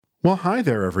Well, hi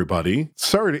there, everybody.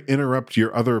 Sorry to interrupt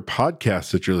your other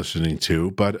podcasts that you're listening to,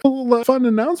 but a little fun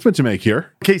announcement to make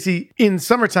here. Casey, in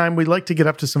summertime, we like to get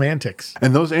up to some antics.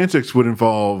 And those antics would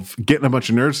involve getting a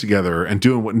bunch of nerds together and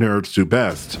doing what nerds do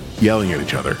best, yelling at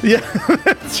each other. Yeah,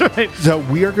 that's right. So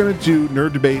we are going to do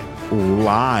Nerd Debate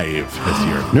live this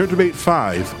year. Nerd Debate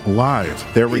 5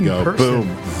 live. There we In go. person. Boom.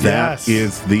 That Yes.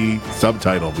 is the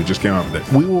subtitle. We just came up with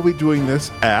it. We will be doing this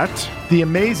at... The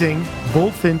amazing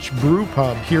Bullfinch Brew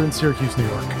Pub here in Syracuse, New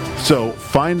York. So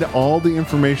find all the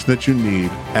information that you need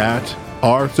at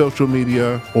our social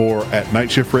media or at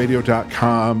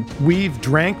nightshiftradio.com. We've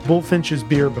drank Bullfinch's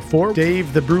beer before.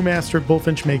 Dave, the brewmaster at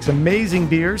Bullfinch, makes amazing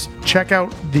beers. Check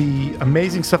out the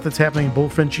amazing stuff that's happening in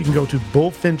Bullfinch. You can go to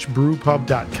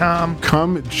bullfinchbrewpub.com.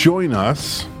 Come join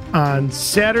us On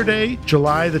Saturday,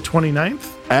 July the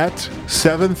 29th. at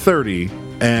 7:30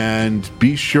 and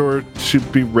be sure to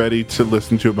be ready to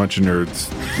listen to a bunch of nerds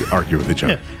argue with each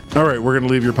other. All right, we're going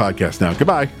to leave your podcast now.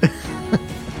 Goodbye.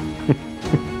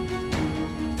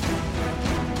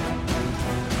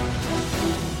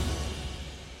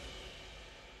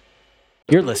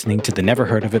 You're listening to the Never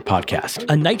Heard of It podcast,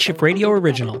 a Night Shift Radio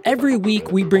original. Every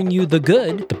week, we bring you the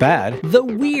good, the bad, the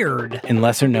weird, and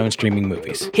lesser known streaming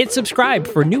movies. Hit subscribe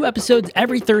for new episodes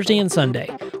every Thursday and Sunday.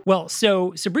 Well,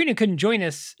 so Sabrina couldn't join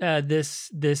us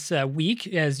this week,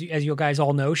 as you guys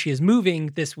all know. She is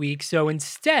moving this week. So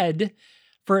instead,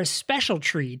 for a special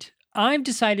treat, I've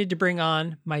decided to bring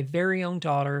on my very own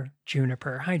daughter,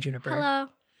 Juniper. Hi, Juniper. Hello.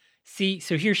 See,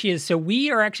 so here she is. So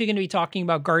we are actually going to be talking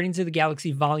about Guardians of the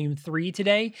Galaxy Volume 3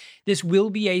 today. This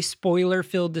will be a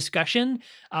spoiler-filled discussion.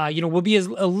 We'll be a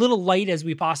little light as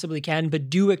we possibly can, but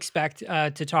do expect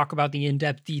to talk about the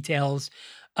in-depth details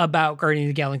about Guardians of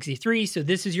the Galaxy 3. So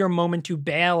this is your moment to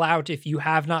bail out if you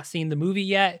have not seen the movie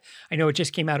yet. I know it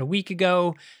just came out a week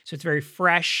ago, so it's very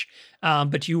fresh.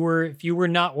 But if you were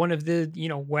not one of the,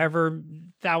 whatever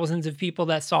thousands of people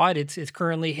that saw it, it's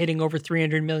currently hitting over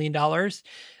 $300 million.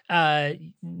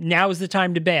 Now is the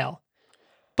time to bail.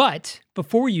 But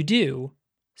before you do,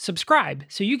 subscribe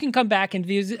so you can come back and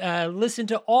listen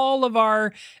to all of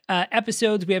our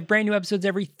episodes. We have brand new episodes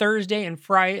every Thursday and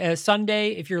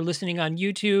Sunday. If you're listening on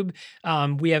YouTube,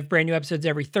 we have brand new episodes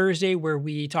every Thursday where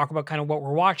we talk about kind of what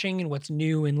we're watching and what's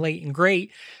new and late and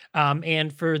great.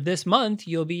 And for this month,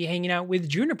 you'll be hanging out with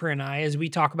Juniper and I as we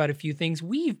talk about a few things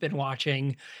we've been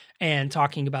watching and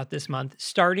talking about this month,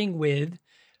 starting with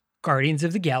Guardians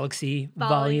of the Galaxy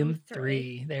Volume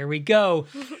 3. There we go.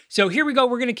 So here we go.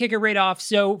 We're going to kick it right off.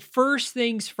 So first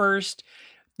things first,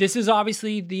 this is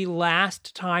obviously the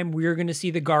last time we're going to see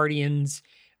the Guardians,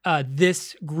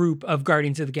 this group of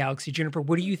Guardians of the Galaxy. Juniper,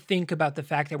 what do you think about the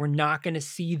fact that we're not going to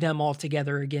see them all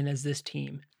together again as this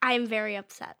team? I'm very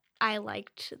upset. I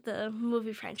liked the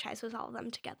movie franchise with all of them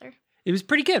together. It was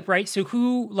pretty good, right? So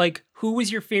who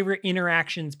was your favorite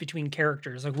interactions between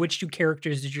characters? Like, which two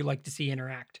characters did you like to see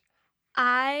interact?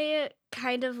 I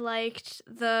kind of liked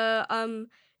the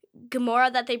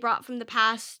Gamora that they brought from the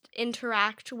past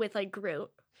interact with like Groot.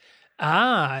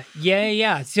 Ah,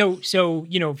 yeah. So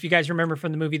if you guys remember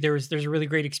from the movie, there's a really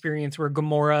great experience where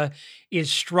Gamora is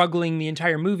struggling the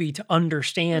entire movie to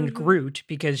understand Groot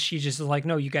because she's just like,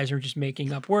 no, you guys are just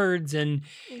making up words and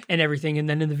everything. And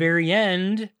then in the very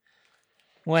end,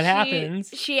 what happens?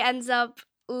 She ends up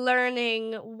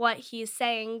learning what he's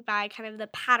saying by kind of the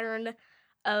pattern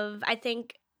of, I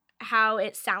think, how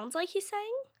it sounds like he's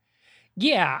saying.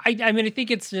 Yeah, I mean, I think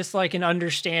it's just like an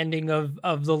understanding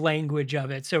of the language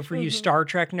of it. So for you Star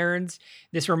Trek nerds,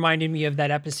 this reminded me of that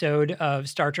episode of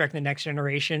Star Trek The Next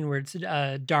Generation where it's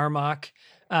Darmok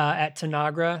at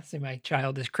Tanagra. So my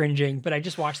child is cringing, but I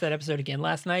just watched that episode again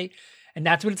last night. And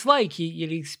that's what it's like.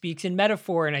 He speaks in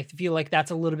metaphor, and I feel like that's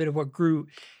a little bit of what Groot,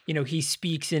 he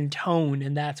speaks in tone,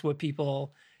 and that's what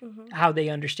people... how they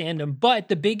understand him. But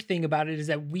the big thing about it is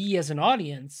that we as an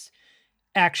audience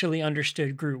actually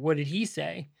understood Groot. What did he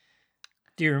say?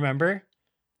 Do you remember?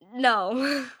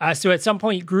 No. So at some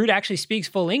point, Groot actually speaks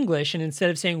full English, and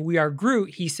instead of saying, "We are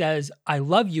Groot," he says, "I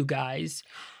love you guys."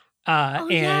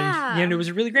 And it was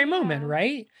a really great moment,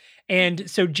 right? And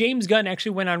so James Gunn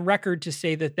actually went on record to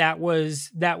say that was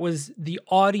the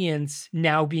audience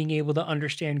now being able to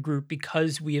understand Groot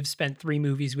because we have spent 3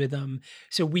 movies with him.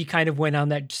 So we kind of went on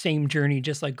that same journey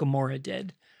just like Gamora did.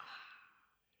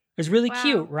 It was really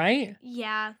cute, right?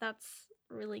 Yeah, that's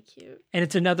really cute. And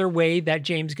it's another way that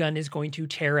James Gunn is going to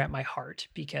tear at my heart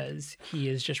because he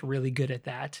is just really good at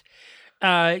that.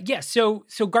 So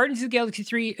Guardians of the Galaxy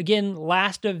 3, again,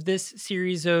 last of this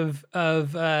series of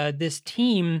this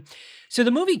team. So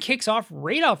the movie kicks off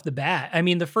right off the bat. I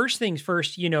mean, the first things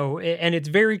first, and it's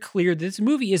very clear this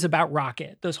movie is about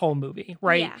Rocket, this whole movie,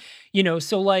 right? Yeah.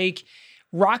 So like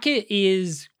Rocket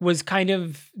was kind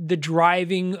of the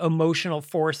driving emotional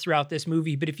force throughout this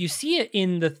movie. But if you see it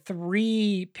in the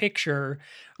 3 picture,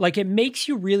 like it makes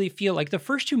you really feel like the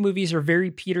first 2 movies are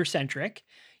very Peter centric.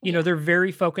 They're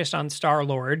very focused on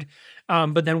Star-Lord.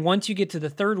 But then once you get to the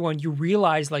 3rd one, you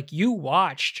realize like you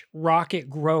watched Rocket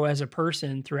grow as a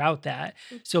person throughout that.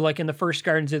 So like in the first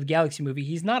Guardians of the Galaxy movie,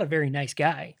 he's not a very nice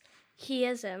guy. He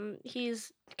isn't.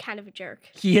 He's kind of a jerk.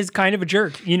 He is kind of a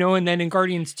jerk, and then in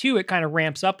Guardians 2, it kind of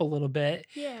ramps up a little bit.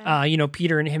 Yeah.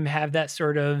 Peter and him have that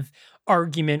sort of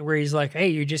argument where he's like, hey,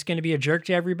 you're just going to be a jerk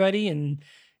to everybody. And,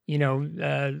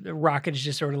 Rocket is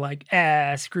just sort of like,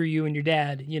 screw you and your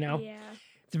dad, Yeah.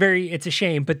 It's a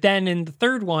shame. But then in the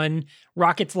 3rd one,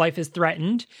 Rocket's life is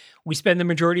threatened. We spend the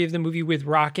majority of the movie with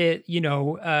Rocket,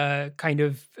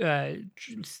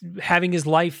 having his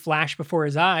life flash before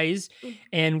his eyes.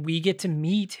 And we get to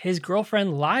meet his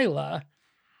girlfriend, Lila.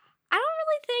 I don't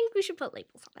really think we should put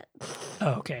labels on it.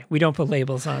 Oh, okay. We don't put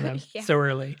labels on them Yeah. so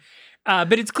early.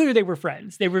 But it's clear they were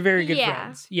friends. They were very good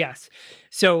friends. Yes.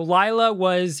 So Lila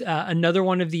was another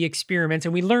one of the experiments,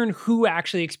 and we learn who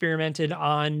actually experimented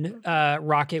on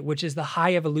Rocket, which is the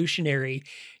High Evolutionary.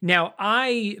 Now,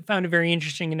 I found it very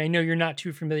interesting, and I know you're not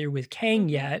too familiar with Kang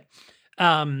yet,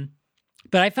 but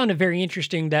I found it very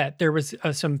interesting that there was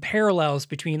some parallels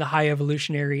between the High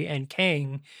Evolutionary and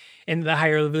Kang. And the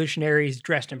High Evolutionary is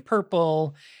dressed in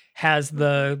purple, has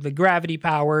the gravity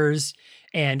powers,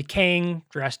 and Kang,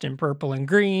 dressed in purple and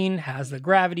green, has the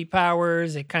gravity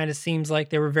powers. It kind of seems like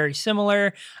they were very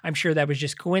similar. I'm sure that was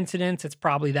just coincidence. It's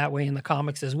probably that way in the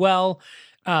comics as well.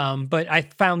 But I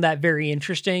found that very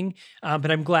interesting. But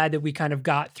I'm glad that we kind of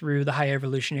got through the High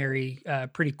Evolutionary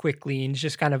pretty quickly, and it's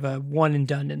just kind of a one and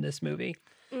done in this movie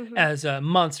as a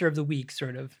monster of the week,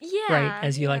 sort of, right?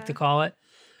 As you like to call it.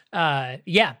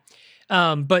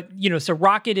 But so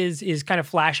Rocket is kind of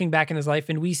flashing back in his life,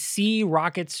 and we see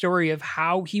Rocket's story of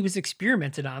how he was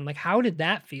experimented on. Like, how did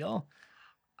that feel?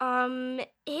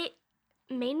 It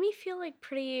made me feel like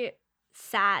pretty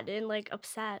sad and like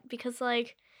upset because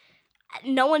like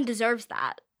no one deserves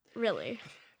that, really.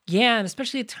 Yeah, and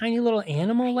especially a tiny little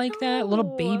animal like that, little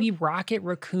know. baby rocket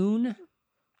raccoon.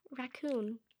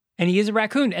 Raccoon. And he is a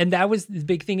raccoon. And that was the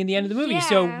big thing in the end of the movie.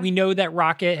 So Yeah. we know that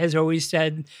Rocket has always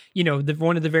said,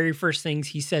 one of the very first things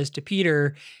he says to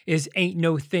Peter is, ain't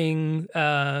no thing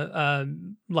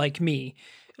like me.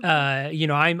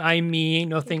 I'm me, ain't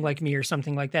no thing like me, or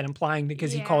something like that, implying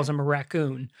because he Yeah. calls him a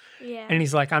raccoon. Yeah. And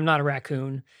he's like, I'm not a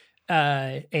raccoon.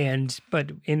 But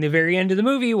in the very end of the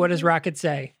movie, what does Rocket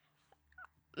say?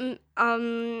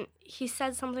 He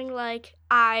said something like,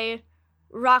 I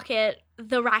Rocket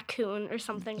the raccoon or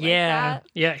something like that.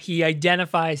 Yeah. He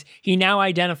now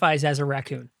identifies as a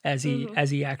raccoon, as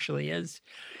he actually is.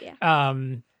 Yeah.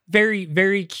 Very,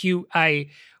 very cute.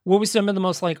 What was some of the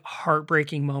most like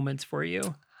heartbreaking moments for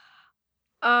you?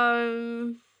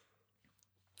 In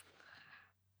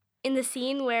the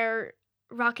scene where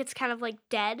Rocket's kind of like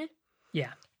dead.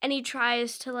 Yeah. And he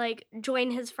tries to like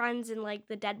join his friends in like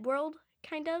the dead world,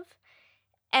 kind of.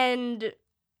 And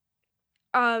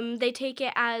they take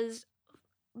it as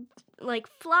like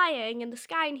flying in the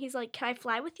sky, and he's like, can I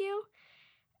fly with you?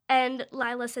 And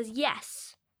Lila says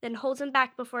yes, then holds him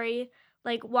back before he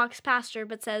like walks past her,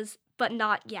 but says, but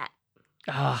not yet.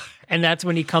 And that's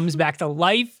when he comes back to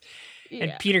life,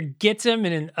 and Peter gets him,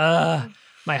 and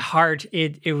my heart,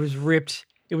 it was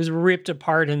ripped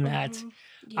apart in that.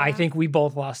 Yeah. I think we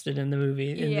both lost it in the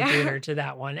movie, in the theater to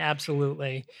that one.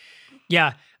 Absolutely.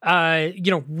 Yeah.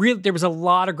 There was a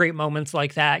lot of great moments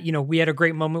like that. We had a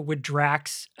great moment with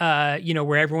Drax,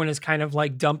 where everyone is kind of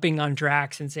like dumping on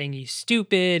Drax and saying he's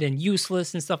stupid and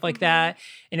useless and stuff like that.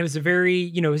 And it was a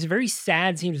very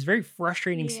sad scene. It was a very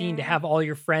frustrating scene to have all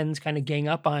your friends kind of gang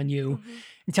up on you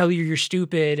and tell you you're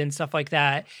stupid and stuff like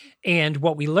that. And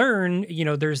what we learn,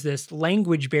 there's this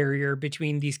language barrier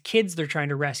between these kids they're trying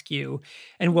to rescue.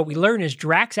 And what we learn is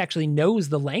Drax actually knows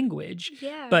the language,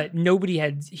 but nobody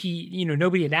had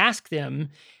asked him.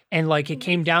 And like, it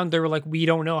came down, they were like, we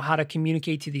don't know how to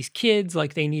communicate to these kids.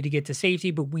 Like, they need to get to safety,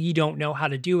 but we don't know how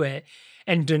to do it.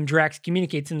 And then Drax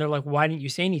communicates, and they're like, why didn't you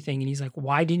say anything? And he's like,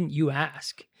 why didn't you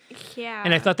ask? Yeah.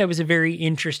 And I thought that was a very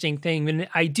interesting thing. And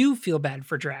I do feel bad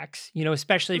for Drax,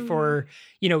 especially for,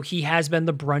 he has been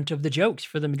the brunt of the jokes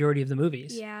for the majority of the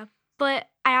movies. Yeah. But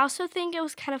I also think it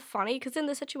was kind of funny because in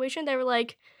the situation, they were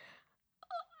like,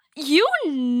 you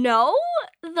know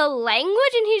the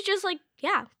language? And he's just like,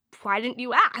 yeah, why didn't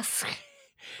you ask?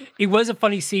 It was a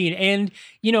funny scene. And,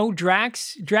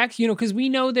 Drax, because we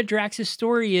know that Drax's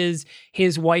story is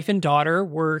his wife and daughter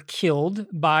were killed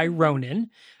by Ronan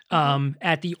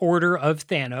at the order of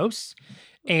Thanos.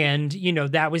 And,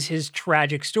 that was his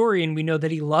tragic story. And we know that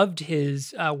he loved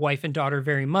his wife and daughter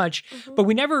very much. But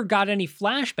we never got any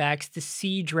flashbacks to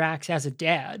see Drax as a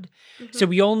dad. So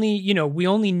we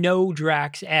only know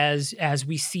Drax as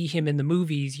we see him in the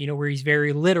movies, where he's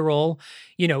very literal.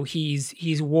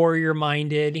 He's warrior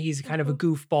minded. He's kind of a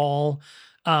goofball,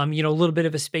 a little bit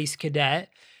of a space cadet.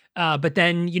 But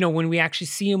then, when we actually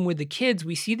see him with the kids,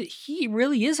 we see that he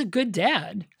really is a good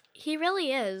dad. He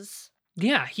really is.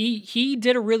 Yeah, he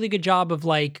did a really good job of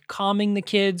like calming the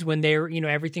kids when they're,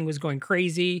 everything was going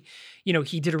crazy.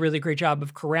 He did a really great job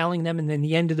of corralling them. And then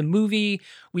the end of the movie,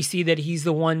 we see that he's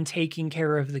the one taking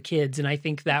care of the kids. And I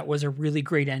think that was a really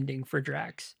great ending for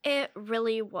Drax. It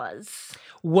really was.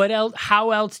 What else?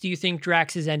 How else do you think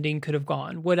Drax's ending could have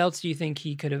gone? What else do you think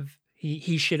he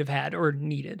should have had or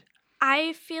needed?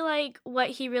 I feel like what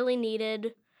he really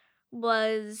needed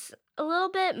was a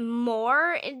little bit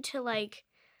more into like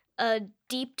a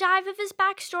deep dive of his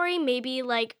backstory, maybe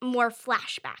like more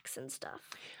flashbacks and stuff.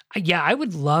 Yeah, I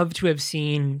would love to have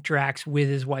seen Drax with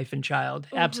his wife and child.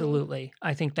 Absolutely.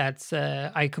 I think that's,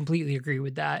 I completely agree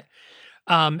with that.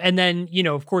 And then,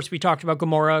 of course, we talked about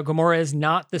Gamora. Gamora is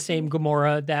not the same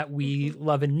Gamora that we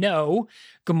love and know.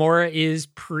 Gamora is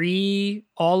pre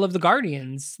all of the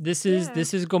Guardians. This is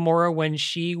Gamora when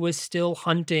she was still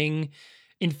hunting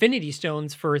Infinity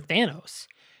Stones for Thanos.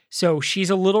 So she's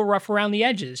a little rough around the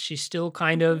edges. She's still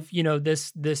kind of,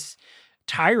 this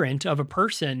tyrant of a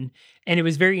person. And it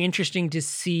was very interesting to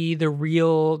see the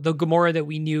Gamora that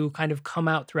we knew kind of come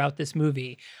out throughout this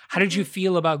movie. How did you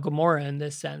feel about Gamora in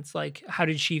this sense? Like, how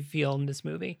did she feel in this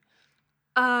movie?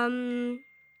 She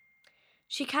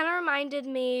kind of reminded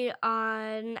me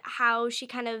on how she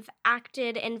kind of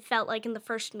acted and felt like in the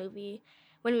first movie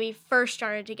when we first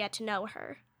started to get to know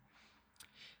her.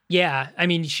 Yeah, I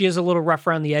mean, she is a little rough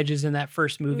around the edges in that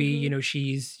first movie.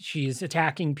 She's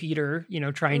attacking Peter,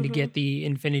 trying to get the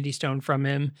Infinity Stone from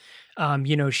him.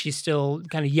 She's still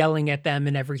kind of yelling at them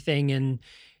and everything, and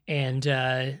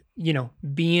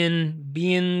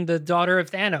being the daughter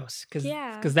of Thanos,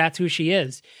 because that's who she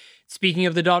is. Speaking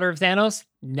of the daughter of Thanos,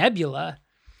 Nebula.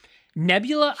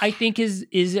 Nebula, I think, is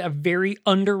a very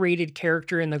underrated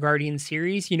character in the Guardians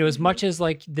series. As much as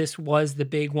like this was the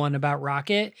big one about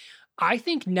Rocket, I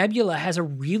think Nebula has a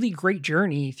really great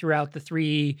journey throughout the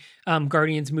three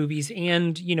Guardians movies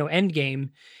and, Endgame.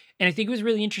 And I think it was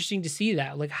really interesting to see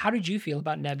that. Like, how did you feel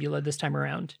about Nebula this time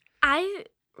around? I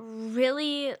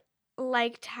really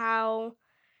liked how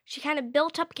she kind of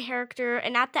built up character.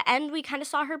 And at the end, we kind of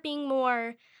saw her being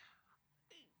more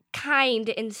kind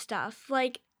and stuff.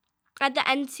 Like, at the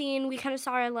end scene, we kind of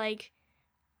saw her, like,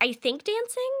 I think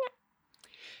dancing.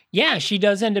 Yeah, she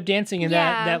does end up dancing in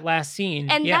that last scene.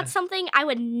 And that's something I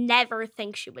would never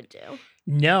think she would do.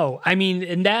 No, I mean,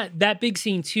 in that big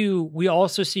scene too, we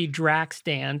also see Drax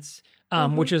dance,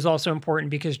 which is also important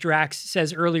because Drax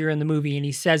says earlier in the movie, and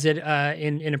he says it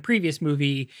in a previous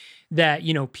movie, that,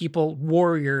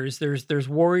 warriors, there's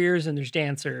warriors and there's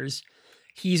dancers.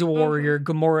 He's a warrior,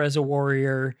 Gamora is a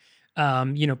warrior.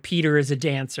 Peter is a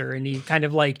dancer, and he kind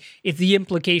of like, it's the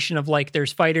implication of like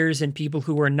there's fighters and people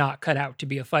who are not cut out to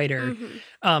be a fighter.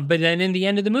 But then in the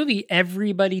end of the movie,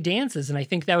 everybody dances. And I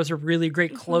think that was a really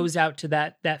great closeout to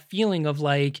that feeling of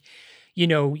like,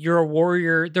 you're a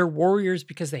warrior. They're warriors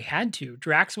because they had to.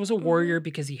 Drax was a warrior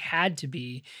because he had to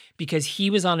be, because he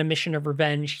was on a mission of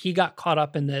revenge. He got caught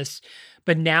up in this.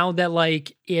 But now that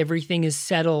like everything is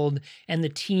settled and the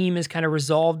team has kind of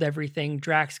resolved everything,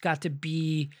 Drax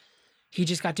he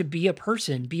just got to be a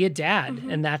person, be a dad.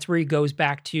 And that's where he goes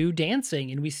back to dancing.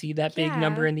 And we see that big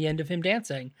number in the end of him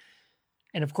dancing.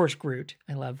 And of course, Groot.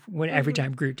 I love every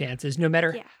time Groot dances, no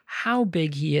matter how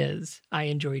big he is. I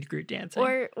enjoyed Groot dancing.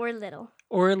 Or little.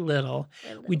 Or little.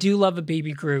 We do love a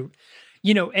baby Groot.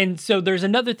 And so there's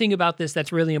another thing about this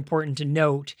that's really important to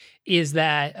note is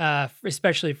that,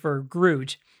 especially for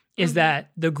Groot, is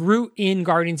that the Groot in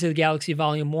Guardians of the Galaxy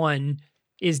Volume 1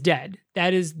 is dead.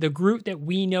 That is the Groot that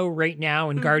we know right now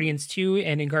in Guardians 2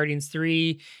 and in Guardians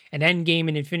 3 and Endgame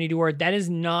and Infinity War. That is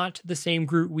not the same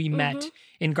Groot we met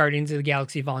in Guardians of the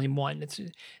Galaxy Volume 1. This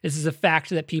is a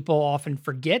fact that people often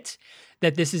forget,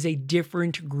 that this is a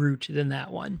different Groot than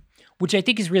that one, which I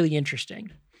think is really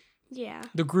interesting. Yeah.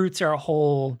 The Groots are a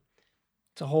whole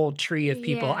tree of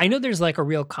people. Yeah. I know there's like a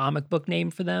real comic book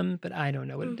name for them, but I don't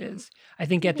know what it is. I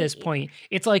think at this point,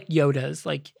 it's like Yodas,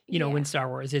 like, in Star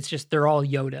Wars, it's just, they're all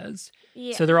Yodas.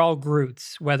 Yeah. So they're all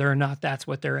Groots, whether or not that's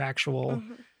what their actual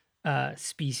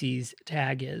species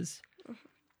tag is.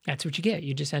 That's what you get.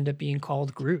 You just end up being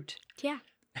called Groot. Yeah.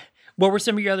 What were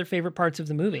some of your other favorite parts of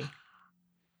the movie?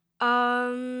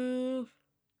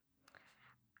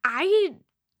 I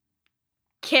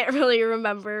can't really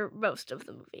remember most of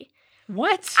the movie.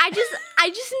 What? I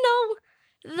just know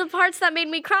the parts that made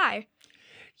me cry.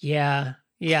 Yeah,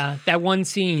 that one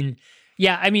scene.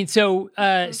 Yeah, I mean, so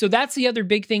that's the other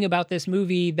big thing about this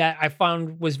movie that I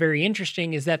found was very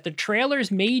interesting is that the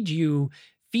trailers made you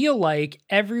feel like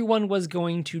everyone was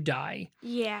going to die.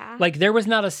 Yeah. Like there was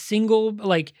not a single,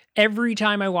 like every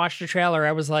time I watched a trailer,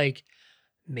 I was like,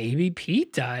 maybe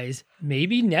Pete dies,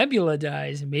 maybe Nebula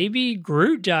dies, maybe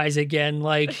Groot dies again.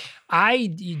 Like I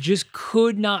just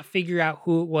could not figure out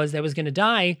who it was that was going to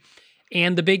die.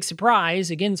 And the big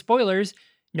surprise, again, spoilers,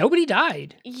 nobody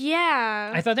died.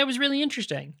 Yeah. I thought that was really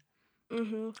interesting.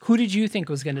 Mm-hmm. Who did you think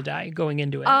was going to die going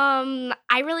into it?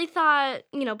 I really thought,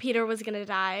 Peter was going to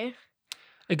die.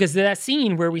 Because of that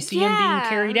scene where we see him being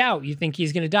carried out, you think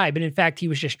he's going to die, but in fact, he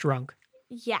was just drunk.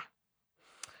 Yeah.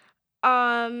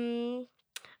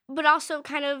 But also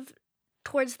kind of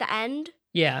towards the end.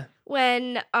 Yeah.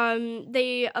 When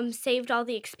they saved all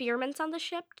the experiments on the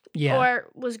ship. Yeah. Or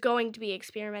was going to be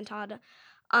experimented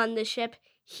on the ship.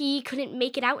 He couldn't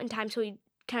make it out in time, so he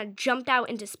kind of jumped out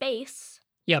into space.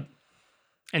 Yep.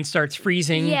 And starts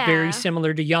freezing, very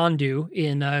similar to Yondu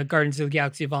in Guardians of the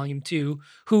Galaxy Volume 2,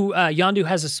 who Yondu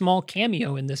has a small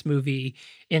cameo in this movie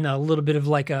in a little bit of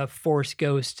like a Force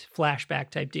Ghost flashback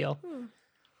type deal.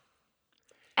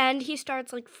 And he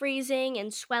starts like freezing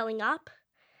and swelling up.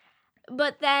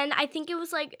 But then I think it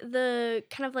was like the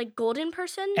kind of like golden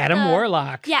person. Adam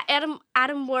Warlock. Yeah,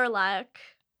 Adam Warlock.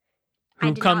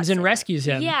 Who comes and rescues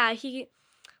him. Yeah, he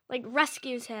like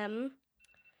rescues him.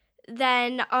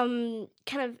 Then kind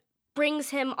of brings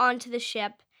him onto the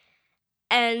ship,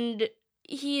 and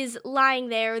he's lying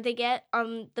there. They get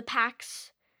the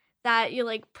packs that you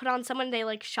like put on someone, they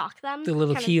like shock them. The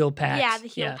little heal packs. Yeah, the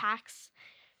heal packs.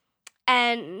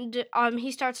 And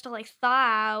he starts to like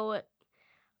thaw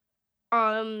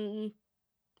out.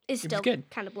 Is still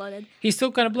kind of bloated. He's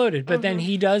still kind of bloated, but then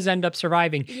he does end up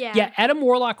surviving. Yeah, Adam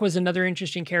Warlock was another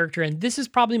interesting character, and this is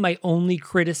probably my only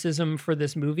criticism for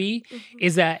this movie,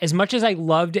 is that as much as I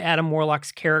loved Adam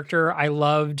Warlock's character, I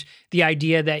loved the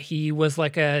idea that he was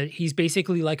he's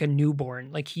basically like a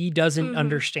newborn. Like he doesn't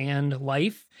understand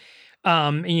life.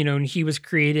 And he was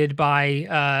created by,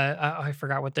 I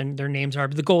forgot what their names are,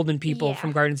 but the Golden People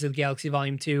from Guardians of the Galaxy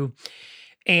Volume 2.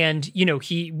 And,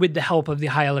 he, with the help of the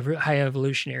High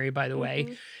Evolutionary, by the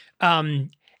way, and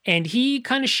he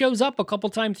kind of shows up a couple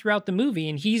times throughout the movie,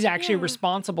 and he's actually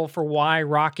responsible for why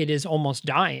Rocket is almost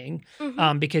dying,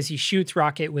 because he shoots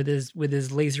Rocket with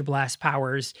his laser blast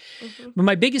powers. But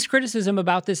my biggest criticism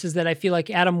about this is that I feel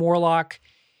like Adam Warlock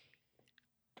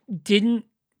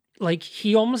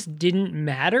he almost didn't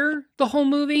matter the whole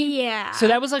movie. Yeah. So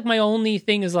that was like my only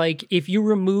thing is like, if you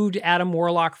removed Adam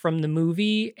Warlock from the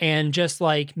movie and just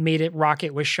like made it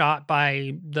Rocket was shot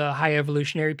by the High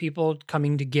Evolutionary people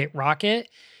coming to get Rocket,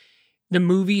 the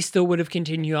movie still would have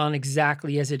continued on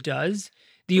exactly as it does.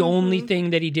 The only thing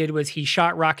that he did was he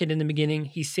shot Rocket in the beginning,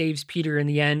 he saves Peter in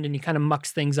the end, and he kind of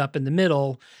mucks things up in the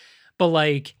middle. But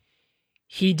like,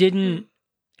 he didn't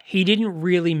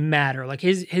really matter. Like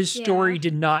his story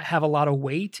did not have a lot of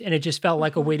weight, and it just felt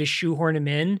like a way to shoehorn him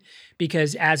in,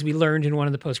 because as we learned in one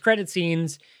of the post-credit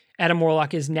scenes, Adam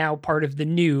Warlock is now part of the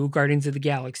new Guardians of the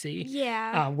Galaxy.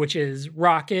 Yeah. Which is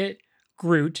Rocket,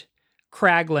 Groot,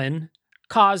 Kraglin,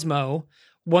 Cosmo,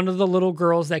 one of the little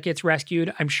girls that gets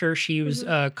rescued. I'm sure she was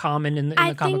common in the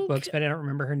comic books, but I don't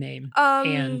remember her name.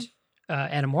 And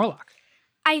Adam Warlock.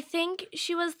 I think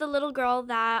she was the little girl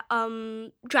that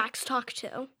Drax talked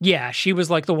to. Yeah, she was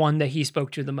like the one that he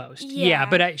spoke to the most. Yeah,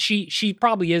 but she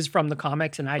probably is from the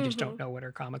comics, and I just don't know what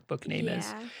her comic book name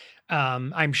is.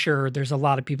 I'm sure there's a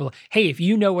lot of people. Hey, if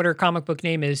you know what her comic book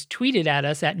name is, tweet it at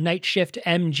us at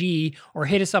NightShiftMG, or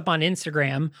hit us up on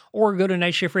Instagram, or go to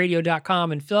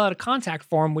nightshiftradio.com and fill out a contact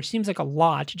form, which seems like a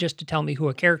lot just to tell me who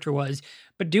a character was.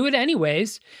 But do it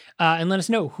anyways, and let us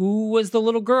know, who was the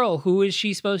little girl? Who is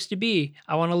she supposed to be?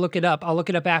 I want to look it up. I'll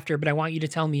look it up after, but I want you to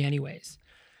tell me anyways.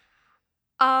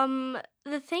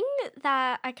 The thing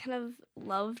that I kind of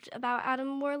loved about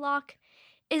Adam Warlock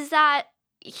is that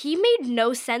he made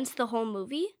no sense the whole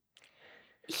movie.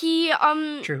 He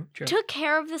True. took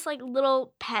care of this like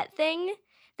little pet thing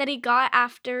that he got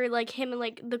after like him and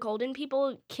like the Golden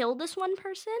People killed this one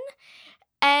person,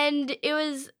 and it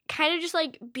was kind of just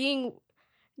like being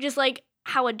just like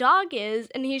how a dog is,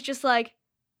 and he's just like,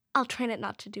 I'll train it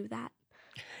not to do that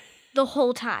the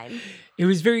whole time. It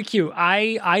was very cute.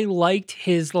 I liked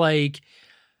his like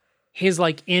his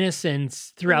like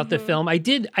innocence throughout the film. I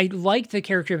liked the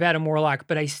character of Adam Warlock,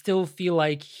 but I still feel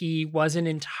like he wasn't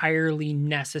entirely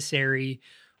necessary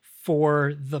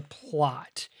for the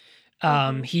plot.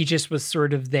 He just was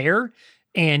sort of there,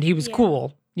 and he was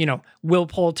cool. You know, Will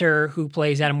Poulter, who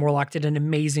plays Adam Warlock, did an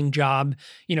amazing job.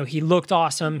 You know, he looked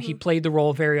awesome. He played the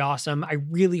role very awesome. I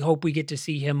really hope we get to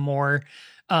see him more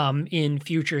in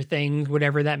future things,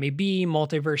 whatever that may be,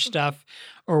 multiverse stuff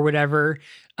or whatever.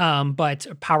 But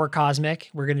Power Cosmic,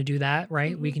 we're going to do that,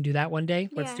 right? We can do that one day.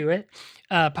 Let's do it.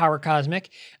 Power Cosmic.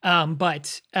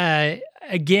 But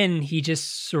again, he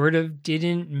just sort of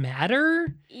didn't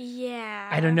matter. Yeah.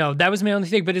 I don't know. That was my only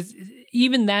thing. But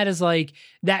even that is like,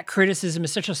 that criticism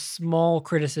is such a small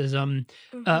criticism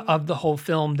of the whole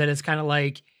film that it's kind of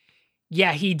like,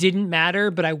 yeah, he didn't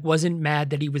matter, but I wasn't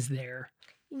mad that he was there.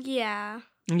 Yeah.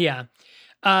 Yeah.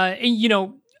 And, you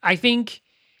know, I think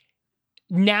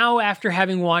now after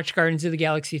having watched Guardians of the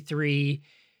Galaxy 3,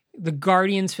 the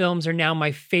Guardians films are now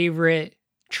my favorite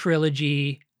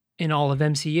trilogy in all of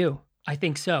MCU. I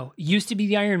think so. It used to be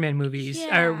the Iron Man movies,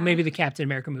 or maybe the Captain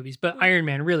America movies, but Iron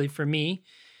Man really for me.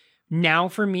 Now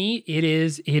for me, it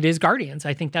is Guardians.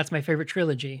 I think that's my favorite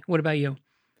trilogy. What about you?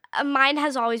 Mine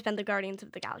has always been the Guardians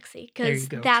of the Galaxy, because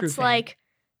True that's fan. like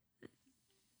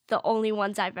the only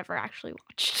ones I've ever actually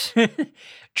watched.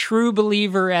 True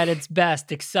believer at its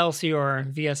best. Excelsior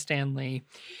via Stan Lee.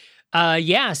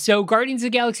 So Guardians of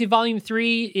the Galaxy Volume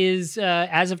 3 is,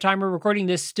 as of time we're recording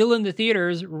this, still in the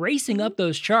theaters, racing up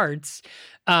those charts.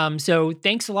 So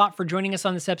thanks a lot for joining us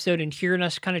on this episode and hearing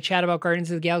us kind of chat about Guardians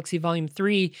of the Galaxy Volume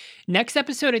 3. Next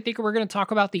episode, I think we're going to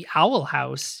talk about the Owl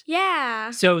House.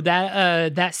 Yeah. So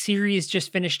that series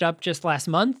just finished up just last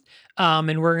month.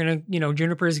 And we're going to,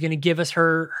 Juniper is going to give us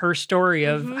her story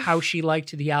of how she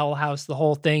liked the Owl House, the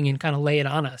whole thing, and kind of lay it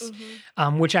on us,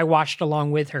 which I watched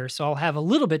along with her. So I'll have a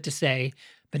little bit to say,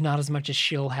 but not as much as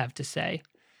she'll have to say.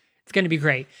 It's going to be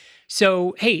great.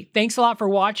 So, hey, thanks a lot for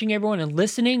watching, everyone, and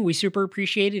listening. We super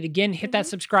appreciate it. Again, hit that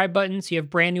subscribe button so you have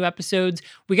brand new episodes.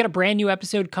 We got a brand new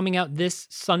episode coming out this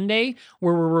Sunday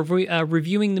where we're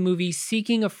reviewing the movie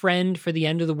Seeking a Friend for the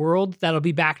End of the World. That'll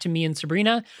be back to me and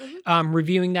Sabrina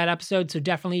reviewing that episode. So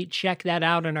definitely check that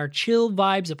out in our Chill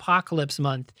Vibes Apocalypse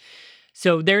month.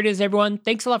 So there it is, everyone.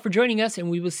 Thanks a lot for joining us, and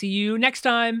we will see you next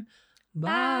time.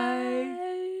 Bye.